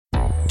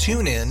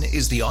TuneIn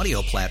is the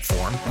audio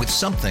platform with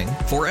something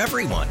for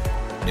everyone.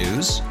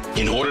 News.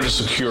 In order to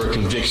secure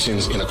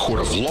convictions in a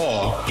court of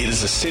law, it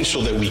is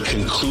essential that we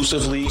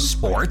conclusively.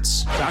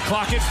 Sports. Got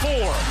clock at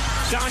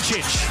 4.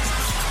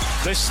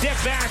 Doncic. The step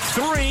back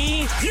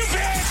 3. You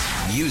bet.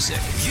 Music.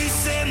 You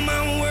set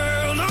my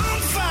world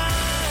on fire.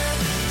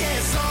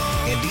 Yes,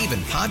 and even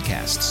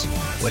podcasts.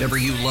 Whatever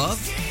you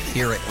love,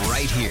 hear it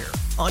right here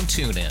on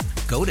TuneIn.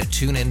 Go to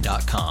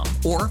TuneIn.com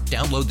or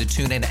download the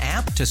TuneIn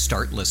app to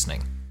start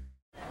listening.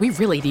 We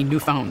really need new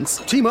phones.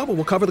 T-Mobile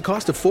will cover the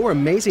cost of 4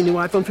 amazing new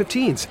iPhone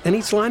 15s, and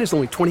each line is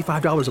only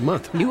 $25 a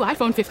month. New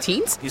iPhone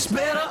 15s? it's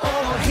better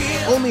over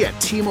here. Only at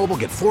T-Mobile,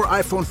 get 4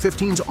 iPhone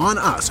 15s on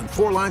us and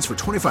 4 lines for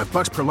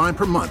 $25 per line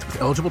per month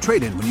with eligible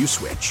trade-in when you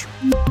switch.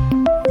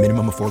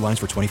 Minimum of 4 lines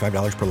for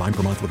 $25 per line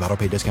per month with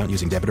autopay discount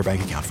using debit or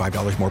bank account.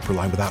 $5 more per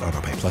line without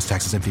autopay, plus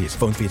taxes and fees.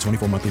 Phone fee at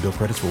 24 monthly bill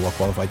credits for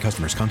well-qualified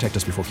customers. Contact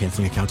us before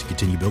canceling account to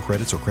continue bill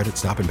credits or credit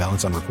stop and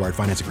balance on required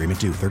finance agreement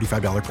due.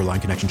 $35 per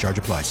line connection charge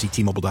applies. See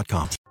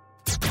T-Mobile.com.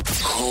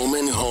 Home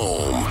and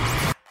Home.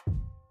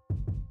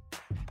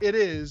 It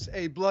is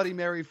a Bloody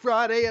Mary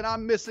Friday, and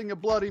I'm missing a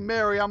Bloody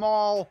Mary. I'm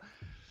all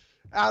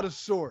out of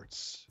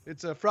sorts.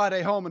 It's a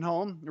Friday Home and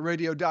Home, a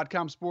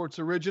Radio.com sports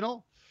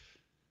original.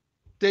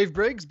 Dave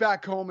Briggs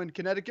back home in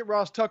Connecticut.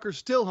 Ross Tucker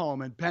still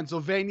home in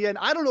Pennsylvania. And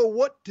I don't know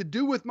what to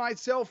do with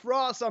myself,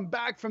 Ross. I'm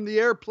back from the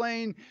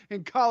airplane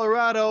in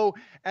Colorado,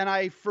 and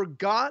I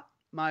forgot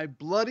my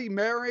Bloody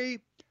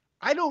Mary.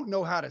 I don't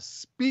know how to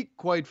speak,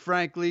 quite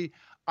frankly.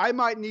 I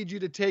might need you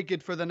to take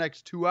it for the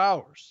next 2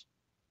 hours.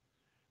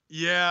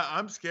 Yeah,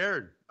 I'm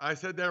scared. I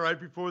said that right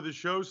before the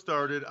show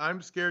started.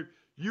 I'm scared.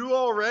 You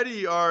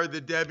already are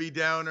the Debbie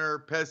Downer,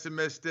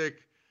 pessimistic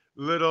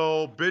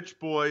little bitch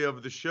boy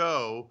of the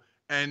show,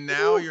 and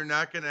now you're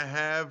not going to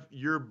have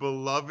your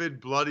beloved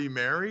Bloody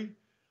Mary?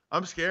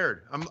 I'm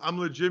scared. I'm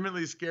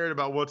legitimately scared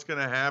about what's going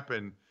to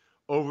happen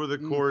over the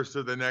course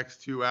of the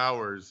next 2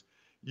 hours.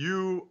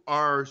 You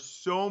are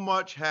so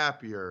much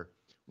happier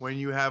when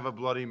you have a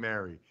Bloody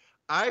Mary.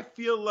 I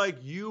feel like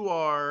you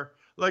are,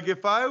 like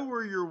if I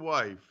were your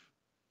wife,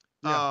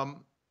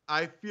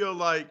 I feel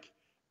like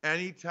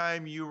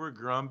anytime you were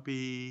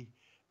grumpy,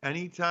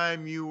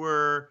 anytime you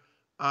were,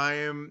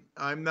 I'm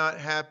not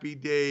happy,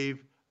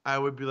 Dave, I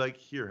would be like,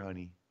 here,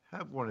 honey,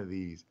 have one of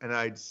these. And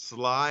I'd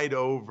slide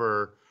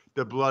over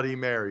the Bloody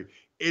Mary.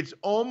 It's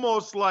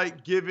almost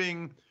like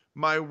giving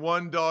my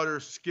one daughter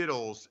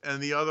Skittles and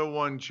the other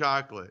one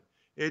chocolate.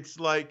 It's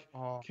like,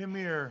 come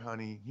here,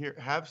 honey, here,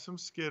 have some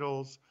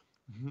Skittles.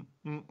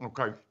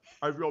 Okay,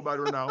 I feel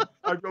better now.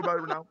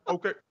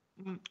 Okay,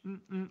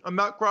 I'm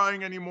not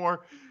crying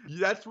anymore.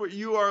 That's what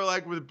you are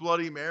like with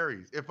Bloody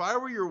Marys. If I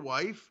were your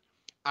wife,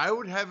 I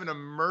would have an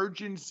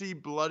emergency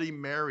Bloody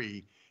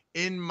Mary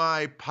in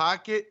my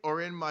pocket or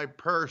in my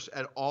purse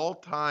at all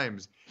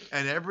times.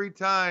 And every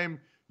time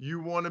you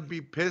want to be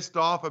pissed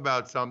off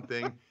about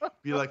something,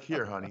 be like,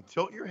 here, honey,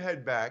 tilt your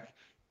head back,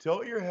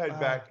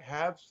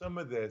 have some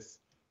of this.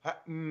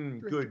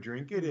 Good,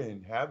 drink it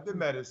in, have the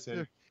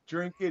medicine.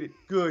 Drink it.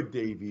 Good,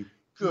 Davey.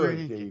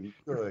 Good, Davey.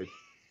 Good.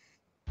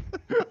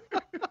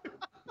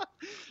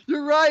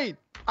 You're right.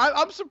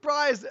 I'm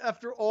surprised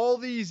after all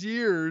these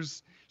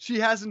years, she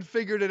hasn't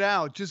figured it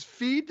out. Just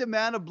feed the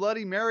man a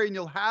Bloody Mary and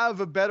you'll have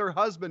a better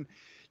husband.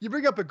 You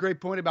bring up a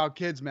great point about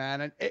kids,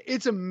 man. And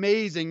it's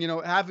amazing,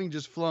 having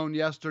just flown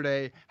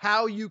yesterday,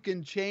 how you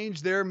can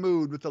change their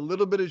mood with a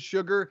little bit of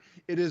sugar.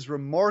 It is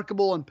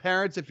remarkable. And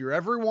parents, if you're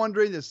ever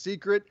wondering the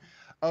secret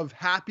of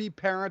happy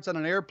parents on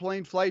an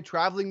airplane flight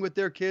traveling with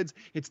their kids,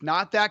 it's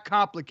not that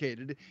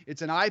complicated.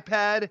 It's an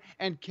iPad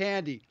and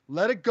candy.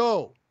 Let it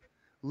go.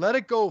 Let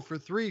it go for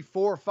 3,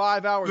 4,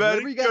 5 hours.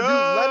 Whatever you got to do,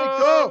 let it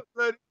go.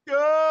 Let it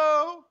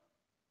go.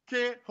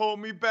 Can't hold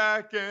me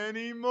back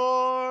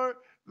anymore.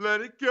 Let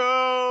it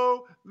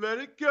go. Let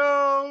it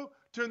go.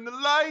 Turn the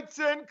lights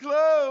and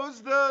close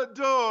the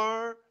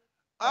door.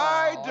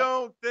 I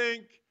don't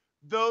think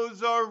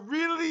those are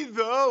really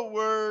the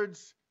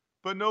words.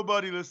 But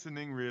nobody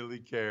listening really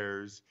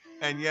cares.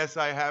 And yes,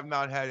 I have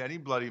not had any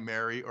Bloody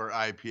Mary or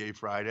IPA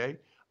Friday.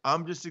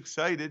 I'm just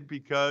excited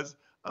because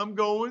I'm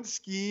going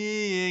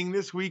skiing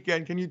this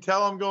weekend. Can you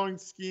tell I'm going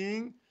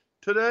skiing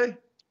today?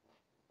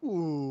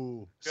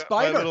 Ooh, Got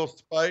spider. my little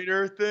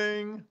spider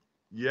thing.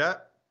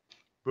 Yep.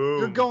 Boom.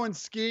 You're going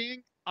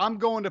skiing. I'm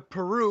going to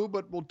Peru,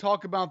 but we'll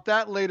talk about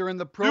that later in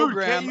the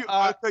program. Dude,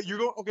 you're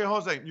going. Okay,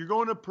 hold on a second. You're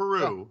going to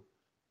Peru.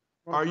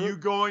 Yeah. Are you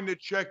going to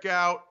check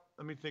out?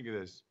 Let me think of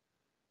this.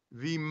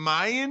 The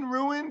Mayan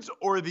ruins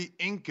or the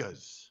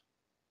Incas?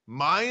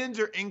 Mayans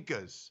or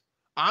Incas?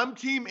 I'm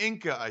Team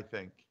Inca, I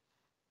think.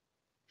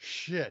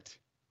 Shit.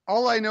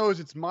 All I know is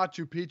it's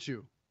Machu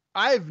Picchu.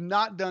 I have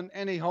not done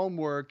any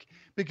homework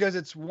because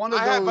it's one of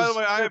those. By the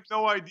way, I have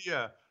no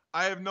idea.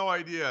 I have no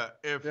idea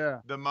if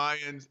the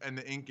Mayans and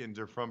the Incans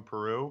are from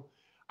Peru.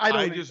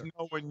 I just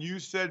know when you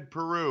said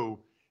Peru,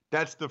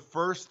 that's the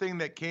first thing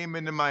that came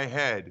into my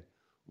head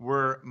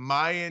were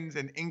Mayans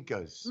and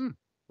Incas.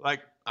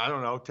 Like, I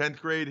don't know, 10th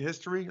grade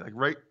history, like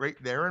right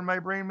there in my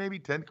brain, maybe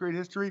 10th grade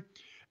history.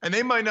 And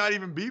they might not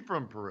even be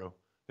from Peru.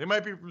 They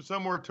might be from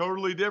somewhere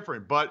totally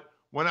different. But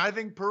when I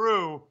think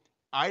Peru,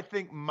 I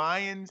think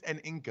Mayans and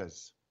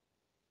Incas.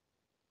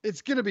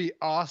 It's going to be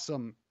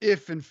awesome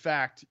if, in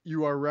fact,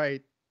 you are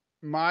right.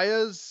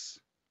 Mayas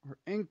or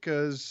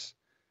Incas.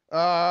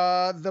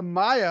 The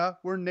Maya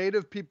were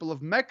native people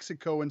of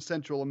Mexico and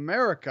Central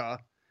America.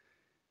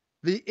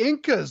 The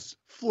Incas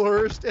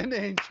flourished in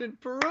ancient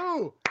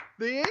Peru.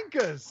 The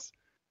Incas.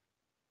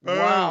 Boom.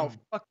 Wow.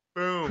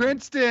 Boom.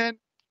 Princeton.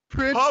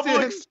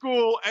 Public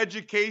school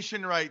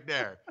education right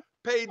there.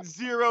 Paid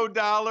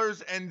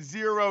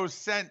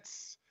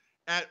 $0.00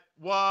 at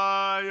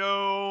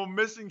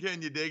Wyoming.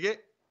 Can you dig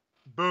it?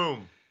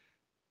 Boom.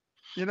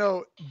 You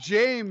know,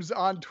 James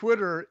on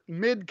Twitter,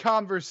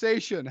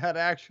 mid-conversation, had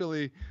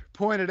actually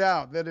pointed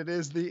out that it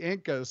is the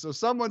Incas. So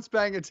someone's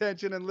paying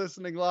attention and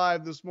listening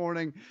live this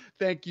morning.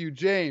 Thank you,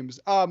 James.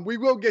 We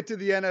will get to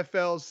the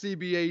NFL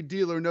CBA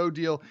Deal or No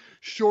Deal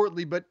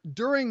shortly, but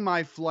during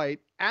my flight,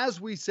 as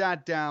we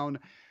sat down,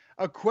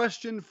 a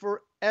question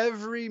for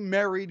every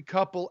married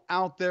couple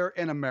out there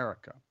in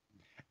America.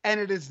 And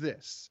it is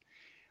this.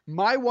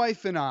 My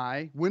wife and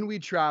I, when we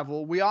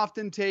travel, we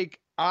often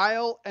take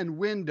aisle and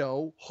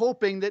window,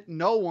 hoping that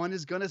no one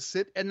is going to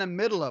sit in the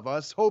middle of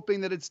us, hoping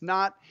that it's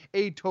not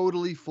a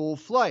totally full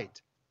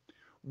flight.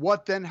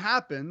 What then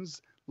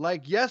happens,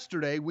 like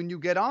yesterday, when you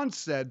get on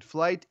said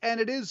flight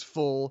and it is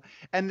full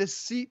and the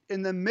seat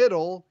in the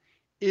middle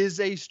is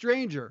a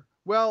stranger?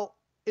 Well,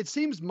 it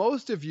seems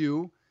most of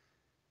you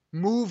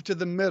move to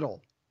the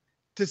middle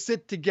to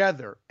sit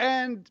together.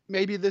 And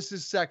maybe this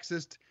is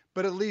sexist,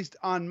 but at least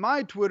on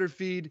my Twitter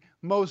feed,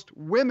 most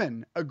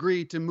women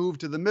agree to move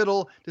to the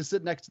middle to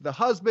sit next to the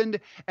husband,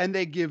 and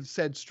they give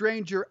said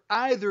stranger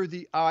either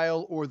the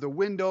aisle or the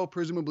window,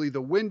 presumably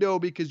the window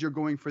because you're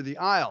going for the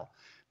aisle.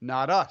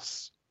 Not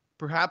us.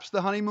 Perhaps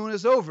the honeymoon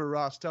is over,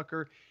 Ross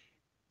Tucker.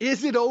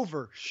 Is it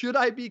over? Should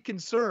I be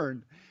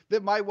concerned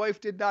that my wife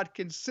did not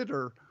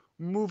consider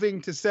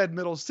moving to said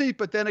middle seat?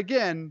 But then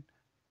again,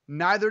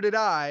 neither did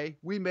I.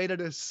 We made it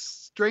a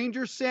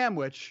stranger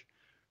sandwich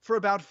for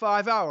about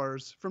 5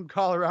 hours from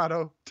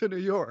Colorado to New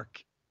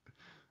York.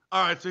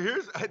 All right, so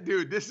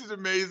dude, this is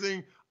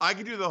amazing. I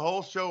could do the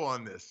whole show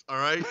on this, all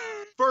right?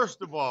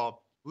 First of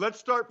all, let's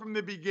start from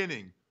the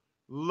beginning.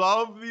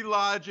 Love the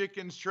logic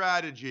and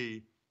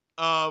strategy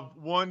of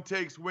one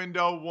takes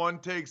window, one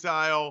takes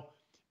aisle.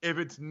 If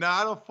it's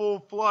not a full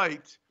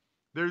flight,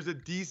 there's a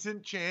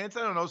decent chance,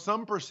 I don't know,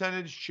 some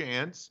percentage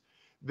chance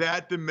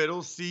that the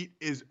middle seat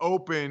is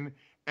open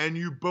and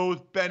you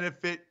both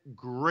benefit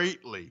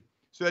greatly.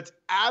 So that's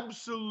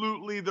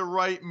absolutely the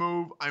right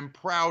move. I'm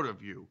proud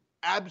of you.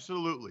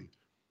 Absolutely.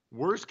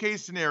 Worst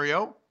case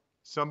scenario,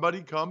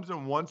 somebody comes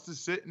and wants to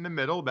sit in the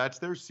middle. That's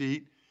their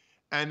seat.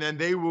 And then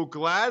they will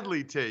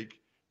gladly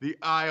take the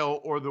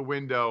aisle or the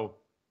window.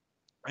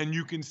 And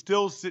you can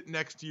still sit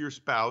next to your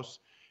spouse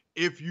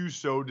if you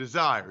so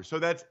desire. So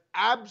that's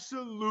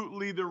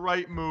absolutely the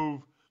right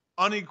move,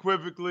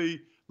 unequivocally.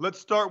 Let's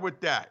start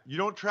with that. You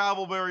don't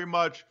travel very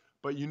much,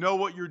 but you know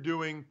what you're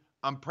doing.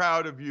 I'm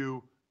proud of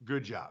you.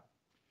 Good job.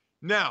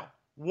 Now,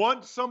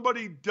 once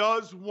somebody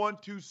does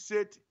want to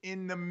sit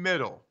in the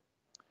middle,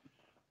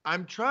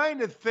 I'm trying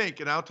to think,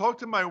 and I'll talk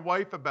to my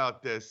wife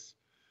about this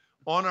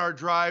on our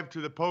drive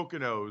to the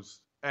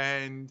Poconos,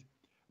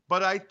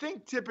 but I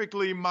think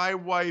typically my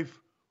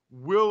wife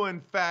will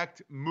in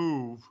fact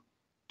move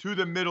to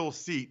the middle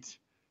seat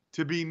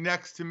to be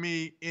next to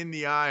me in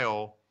the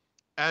aisle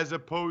as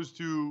opposed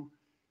to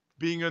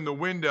being in the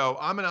window.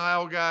 I'm an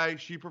aisle guy.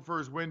 She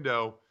prefers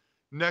window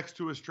next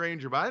to a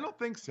stranger, but I don't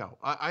think so.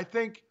 I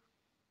think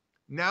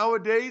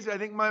nowadays, I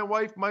think my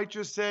wife might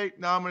just say,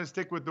 no, I'm going to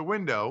stick with the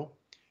window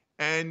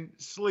and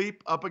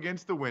sleep up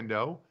against the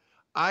window.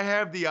 I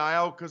have the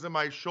aisle because of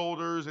my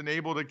shoulders and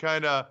able to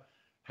kind of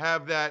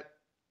have that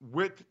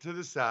width to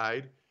the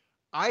side.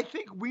 I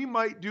think we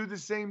might do the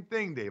same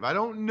thing, Dave. I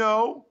don't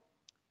know.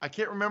 I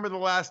can't remember the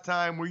last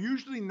time. We're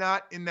usually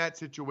not in that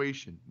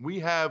situation. We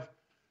have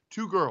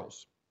 2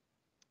 girls.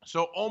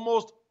 So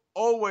almost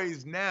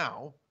always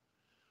now,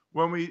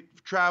 when we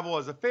travel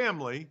as a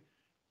family,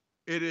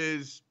 it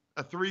is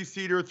a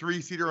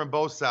 3-seater on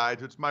both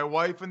sides. It's my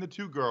wife and the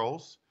 2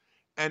 girls,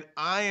 and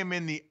I am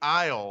in the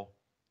aisle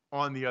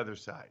on the other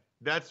side.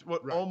 That's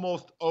what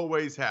almost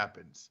always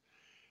happens.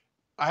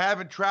 I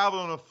haven't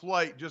traveled on a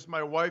flight, just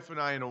my wife and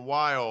I, in a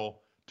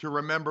while to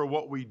remember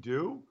what we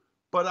do,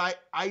 but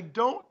I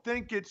don't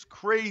think it's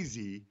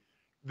crazy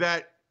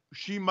that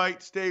she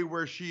might stay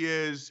where she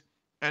is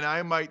and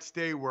I might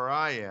stay where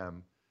I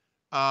am.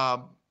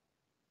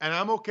 And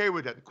I'm okay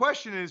with that. The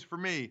question is, for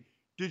me,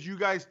 did you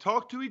guys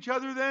talk to each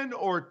other then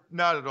or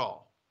not at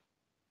all?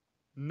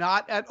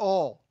 Not at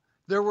all.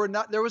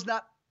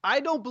 I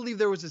don't believe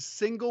there was a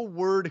single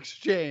word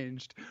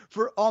exchanged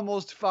for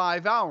almost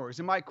 5 hours.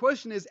 And my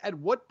question is, at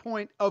what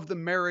point of the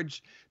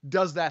marriage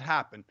does that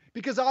happen?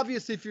 Because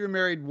obviously if you're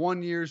married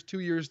 1 year, 2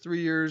 years,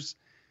 3 years,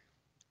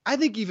 I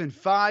think even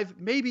 5,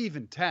 maybe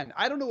even 10.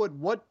 I don't know at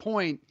what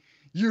point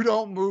you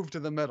don't move to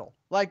the middle.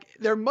 Like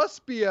there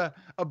must be a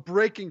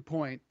breaking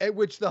point at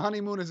which the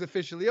honeymoon is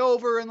officially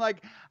over. And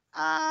like,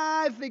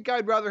 I think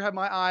I'd rather have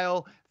my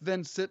aisle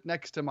than sit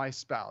next to my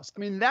spouse. I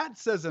mean, that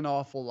says an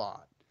awful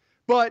lot.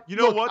 But you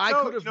know look, what, though?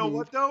 I could have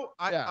moved.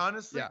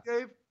 Honestly,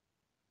 Dave,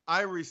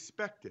 I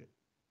respect it.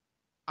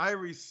 I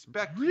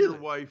respect Really?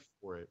 your wife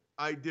for it.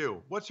 I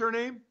do. What's her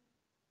name?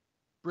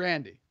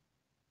 Brandy.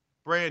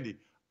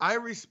 I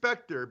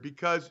respect her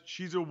because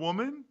she's a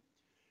woman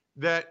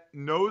that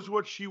knows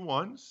what she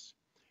wants,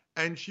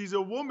 and she's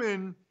a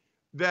woman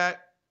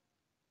that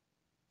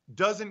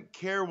doesn't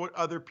care what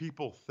other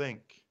people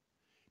think.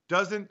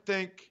 Doesn't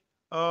think,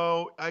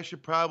 oh, I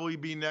should probably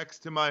be next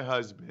to my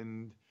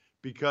husband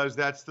because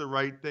that's the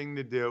right thing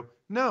to do.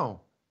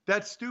 No,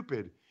 that's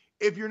stupid.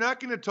 If you're not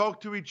going to talk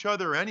to each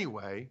other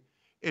anyway,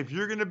 if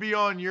you're going to be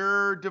on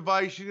your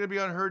device, you're going to be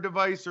on her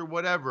device or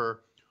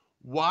whatever,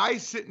 why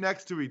sit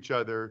next to each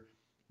other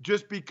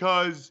just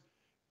because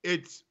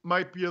it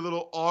might be a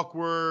little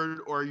awkward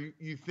or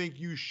you think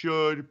you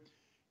should?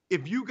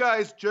 If you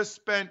guys just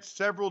spent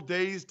several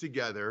days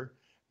together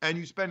and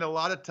you spend a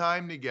lot of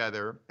time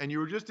together and you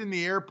were just in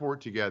the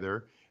airport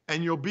together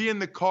and you'll be in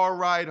the car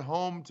ride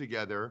home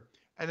together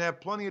and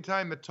have plenty of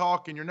time to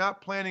talk and you're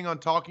not planning on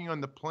talking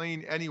on the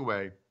plane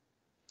anyway.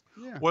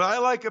 Yeah. What I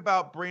like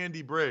about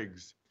Brandy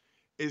Briggs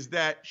is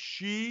that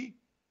she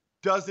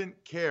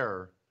doesn't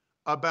care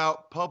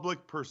about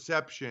public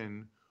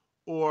perception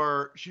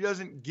or she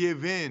doesn't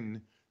give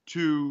in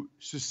to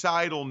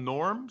societal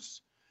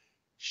norms.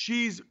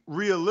 She's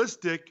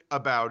realistic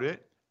about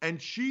it,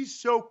 and she's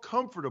so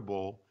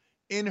comfortable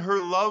in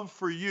her love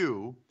for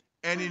you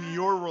and in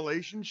your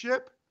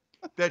relationship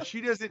that she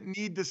doesn't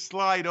need to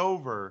slide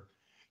over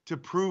to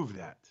prove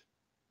that.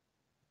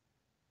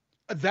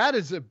 That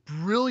is a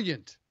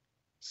brilliant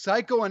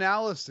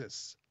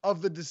psychoanalysis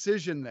of the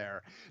decision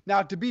there.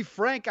 Now, to be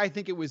frank, I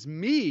think it was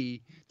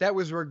me that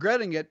was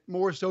regretting it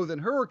more so than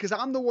her, because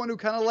I'm the one who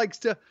kind of likes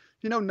to,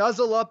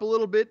 nuzzle up a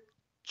little bit,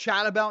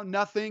 chat about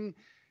nothing.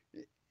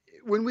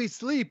 When we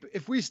sleep,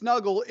 if we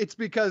snuggle, it's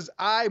because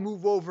I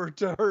move over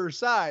to her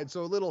side.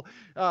 So a little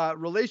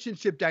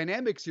relationship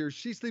dynamics here.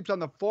 She sleeps on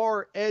the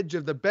far edge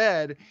of the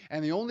bed,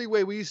 and the only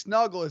way we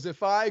snuggle is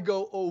if I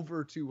go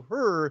over to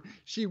her.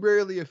 She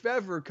rarely, if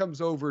ever, comes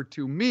over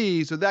to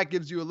me. So that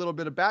gives you a little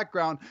bit of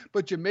background,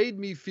 but you made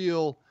me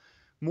feel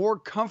more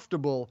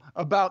comfortable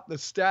about the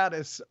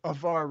status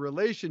of our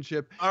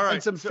relationship. All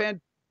right.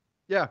 And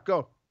yeah,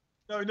 go.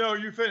 No,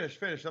 you finish.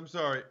 I'm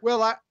sorry.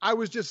 Well, I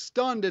was just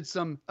stunned at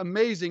some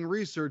amazing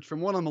research from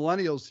one of the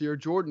millennials here,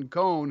 Jordan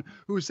Cohn,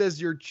 who says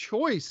your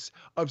choice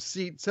of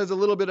seat says a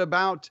little bit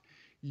about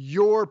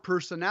your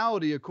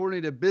personality.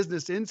 According to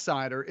Business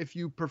Insider, if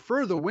you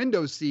prefer the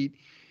window seat,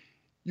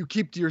 you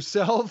keep to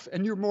yourself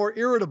and you're more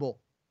irritable.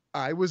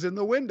 I was in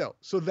the window,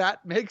 so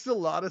that makes a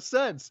lot of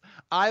sense.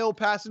 Aisle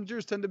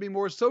passengers tend to be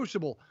more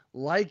sociable,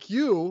 like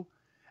you,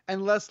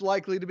 and less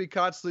likely to be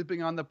caught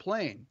sleeping on the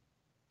plane.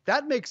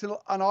 That makes an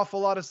awful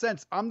lot of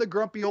sense. I'm the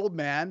grumpy old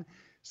man,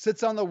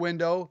 sits on the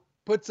window,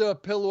 puts a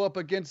pillow up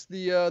against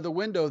the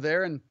window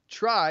there and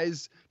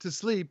tries to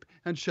sleep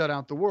and shut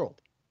out the world.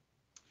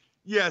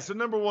 Yeah, so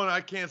number one, I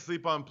can't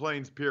sleep on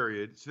planes,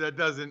 period. So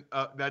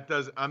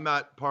I'm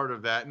not part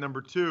of that.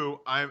 Number two,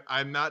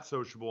 I'm not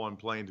sociable on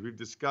planes. We've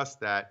discussed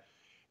that.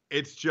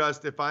 It's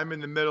just if I'm in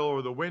the middle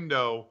or the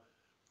window,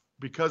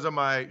 because of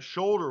my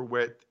shoulder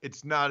width,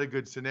 it's not a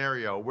good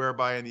scenario.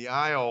 Whereby in the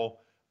aisle,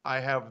 I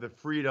have the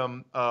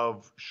freedom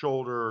of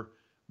shoulder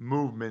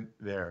movement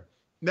there.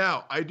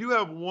 Now, I do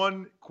have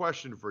one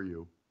question for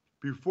you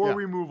before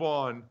we move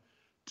on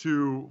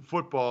to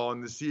football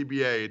and the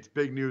CBA. It's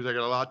big news. I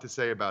got a lot to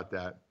say about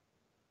that.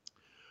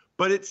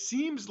 But it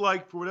seems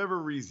like for whatever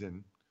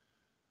reason,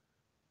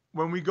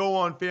 when we go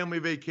on family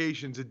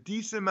vacations, a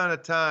decent amount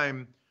of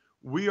time,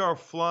 we are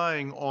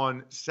flying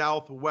on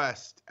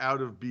Southwest out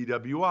of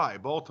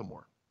BWI,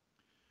 Baltimore.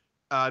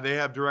 They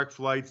have direct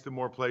flights to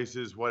more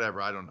places,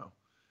 whatever. I don't know.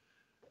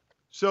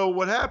 So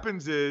what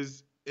happens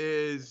is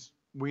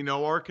we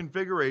know our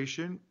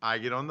configuration. I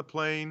get on the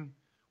plane.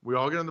 We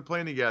all get on the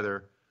plane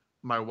together.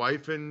 My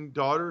wife and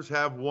daughters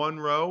have one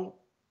row.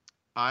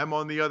 I'm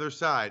on the other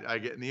side. I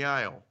get in the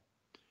aisle.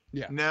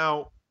 Yeah.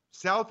 Now,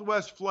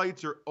 Southwest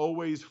flights are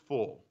always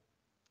full.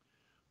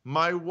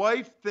 My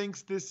wife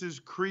thinks this is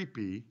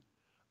creepy.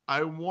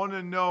 I want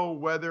to know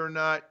whether or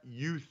not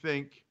you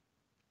think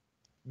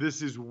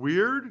this is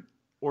weird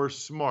or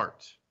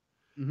smart.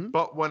 Mm-hmm.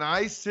 But when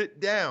I sit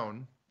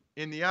down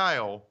in the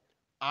aisle,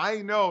 I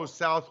know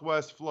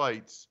Southwest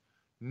flights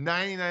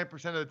 99%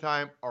 of the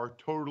time are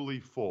totally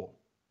full.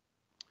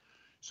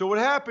 So what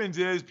happens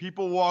is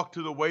people walk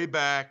to the way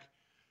back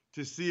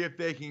to see if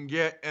they can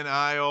get an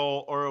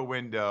aisle or a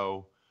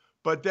window,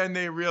 but then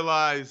they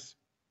realize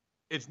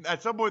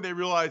at some point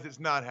it's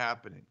not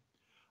happening.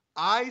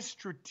 I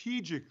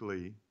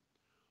strategically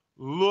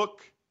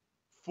look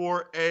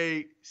for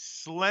a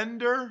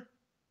slender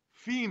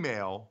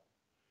female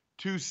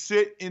to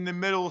sit in the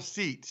middle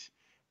seat.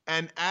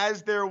 And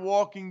as they're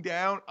walking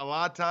down, a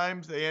lot of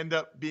times they end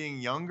up being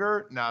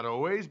younger. Not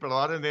always, but a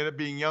lot of them end up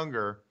being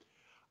younger.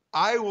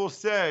 I will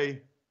say,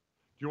 do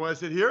you want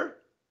to sit here?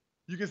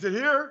 You can sit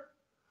here.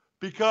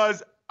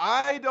 Because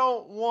I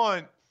don't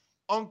want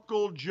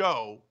Uncle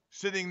Joe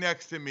sitting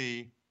next to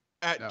me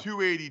at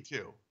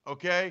 282,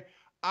 okay?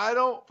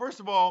 First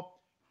of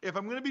all, if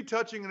I'm going to be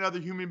touching another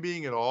human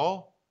being at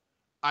all,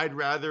 I'd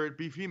rather it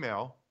be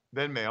female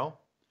than male.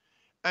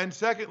 And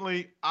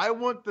secondly, I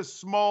want the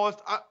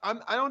smallest. I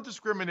don't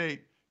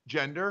discriminate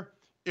gender.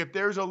 If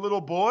there's a little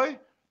boy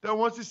that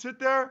wants to sit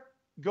there,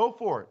 go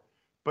for it.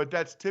 But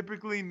that's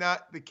typically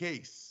not the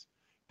case.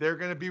 They're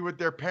going to be with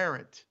their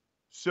parent.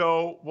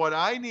 So what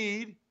I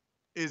need,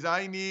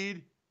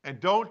 and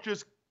don't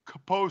just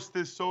post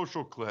this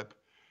social clip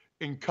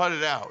and cut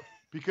it out.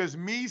 Because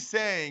me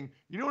saying,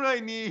 you know what I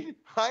need?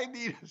 I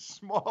need a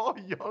small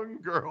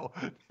young girl.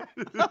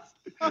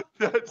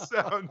 That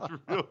sounds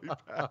really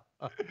bad.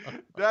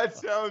 That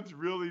sounds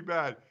really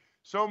bad.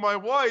 So my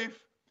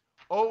wife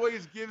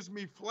always gives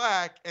me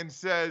flack and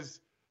says,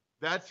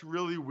 that's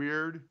really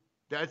weird.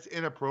 That's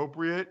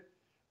inappropriate.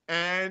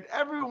 And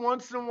every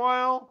once in a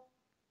while,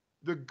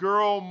 the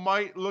girl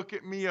might look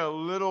at me a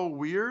little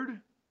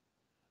weird.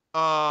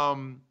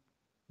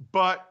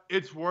 But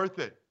it's worth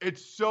it.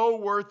 It's so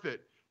worth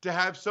it to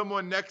have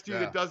someone next to you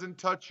that doesn't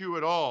touch you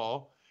at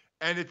all.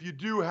 And if you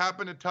do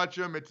happen to touch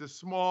them, it's a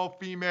small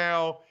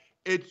female.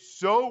 It's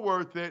so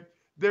worth it.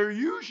 They're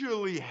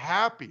usually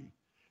happy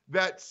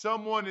that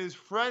someone is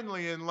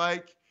friendly and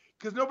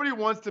because nobody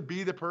wants to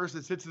be the person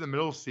that sits in the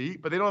middle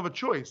seat, but they don't have a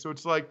choice. So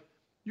it's like,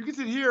 you can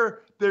sit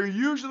here. They're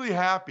usually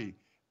happy.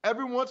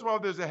 Every once in a while,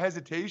 there's a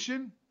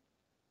hesitation.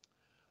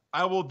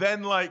 I will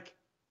then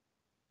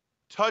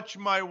touch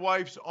my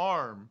wife's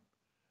arm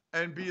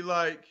and be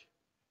like,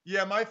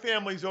 yeah, my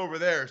family's over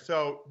there,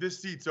 so this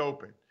seat's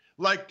open.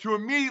 To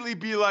immediately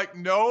be like,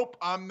 nope,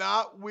 I'm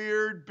not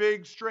weird,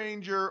 big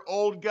stranger,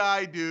 old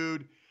guy,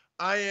 dude.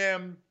 I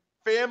am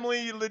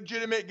family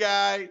legitimate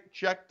guy.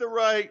 Check the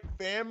right,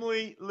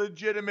 family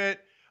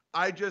legitimate.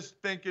 I just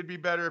think it'd be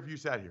better if you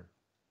sat here.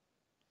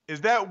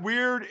 Is that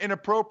weird,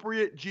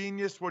 inappropriate,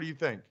 genius? What do you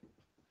think?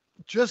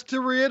 Just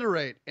to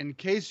reiterate, in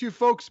case you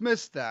folks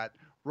missed that,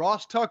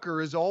 Ross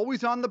Tucker is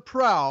always on the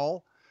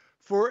prowl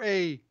for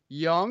a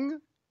young,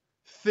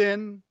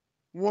 thin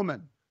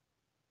woman.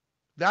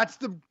 That's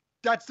the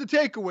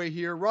takeaway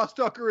here. Ross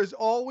Tucker is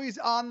always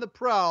on the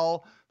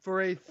prowl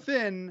for a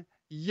thin,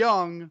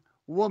 young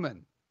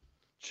woman.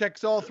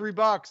 Checks all three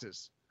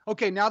boxes.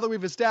 Okay, now that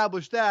we've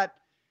established that,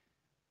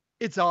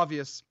 it's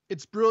obvious.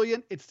 It's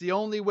brilliant. It's the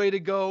only way to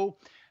go.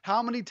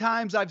 How many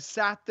times I've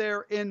sat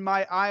there in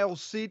my aisle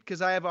seat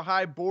because I have a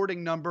high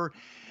boarding number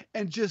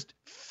and just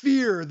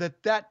fear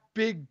that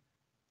big,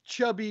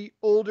 chubby,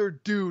 older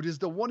dude is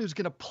the one who's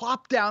going to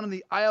plop down in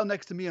the aisle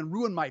next to me and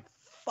ruin my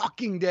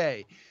fucking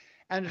day.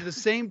 And at the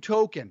same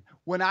token,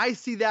 when I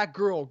see that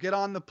girl get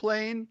on the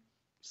plane,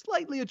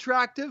 slightly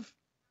attractive,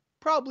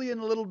 probably in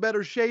a little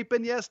better shape,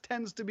 and yes,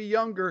 tends to be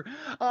younger.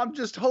 I'm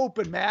just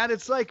hoping, man.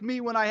 It's like me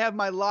when I have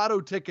my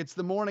lotto tickets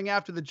the morning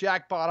after the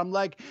jackpot. I'm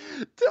like,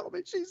 tell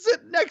me she's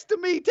sitting next to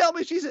me. Tell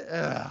me she's...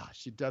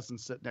 she doesn't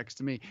sit next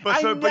to me.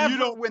 But you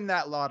don't win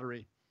that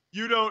lottery.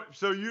 You don't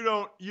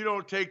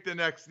take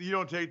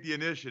the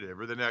initiative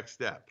or the next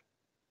step.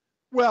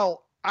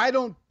 Well, I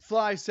don't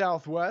fly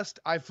Southwest.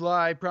 I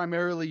fly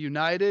primarily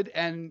United,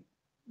 and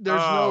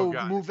there's no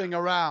moving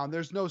around.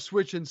 There's no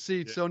switching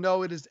seats. Yeah. So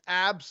no, it is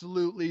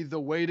absolutely the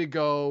way to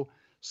go.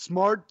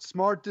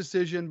 Smart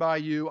decision by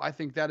you. I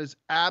think that is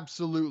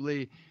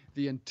absolutely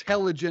the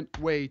intelligent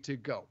way to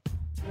go.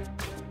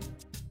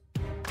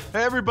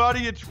 Hey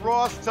everybody, it's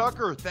Ross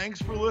Tucker. Thanks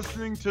for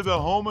listening to the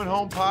Home and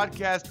Home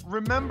podcast.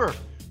 Remember,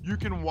 you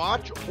can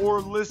watch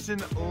or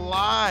listen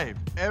live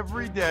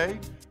every day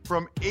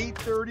from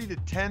 8:30 to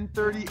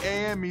 10:30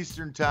 a.m.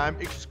 Eastern Time,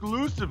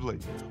 exclusively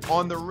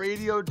on the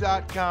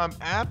radio.com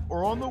app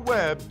or on the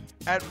web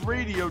at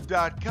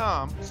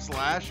radio.com/home.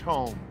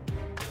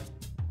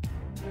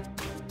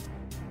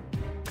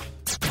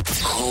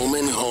 Home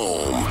and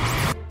Home.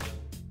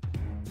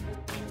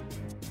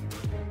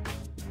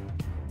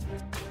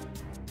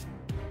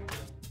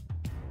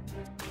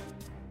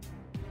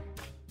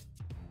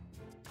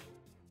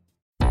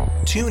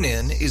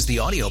 TuneIn is the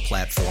audio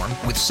platform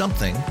with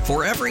something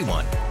for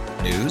everyone.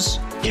 News.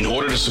 In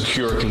order to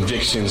secure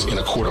convictions in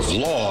a court of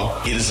law,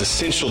 it is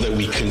essential that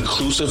we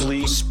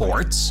conclusively.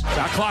 Sports.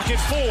 Got clock at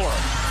 4.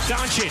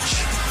 Doncic.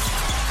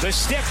 The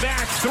step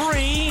back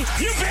 3.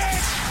 You bet.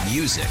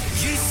 Music.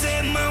 You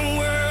set my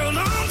world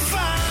on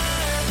fire.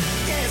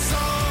 Yes,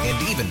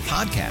 and even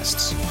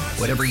podcasts.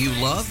 Whatever you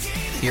love,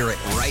 hear it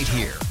right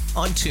here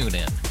on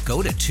TuneIn.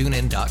 Go to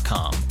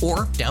TuneIn.com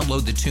or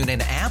download the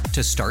TuneIn app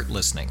to start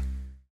listening.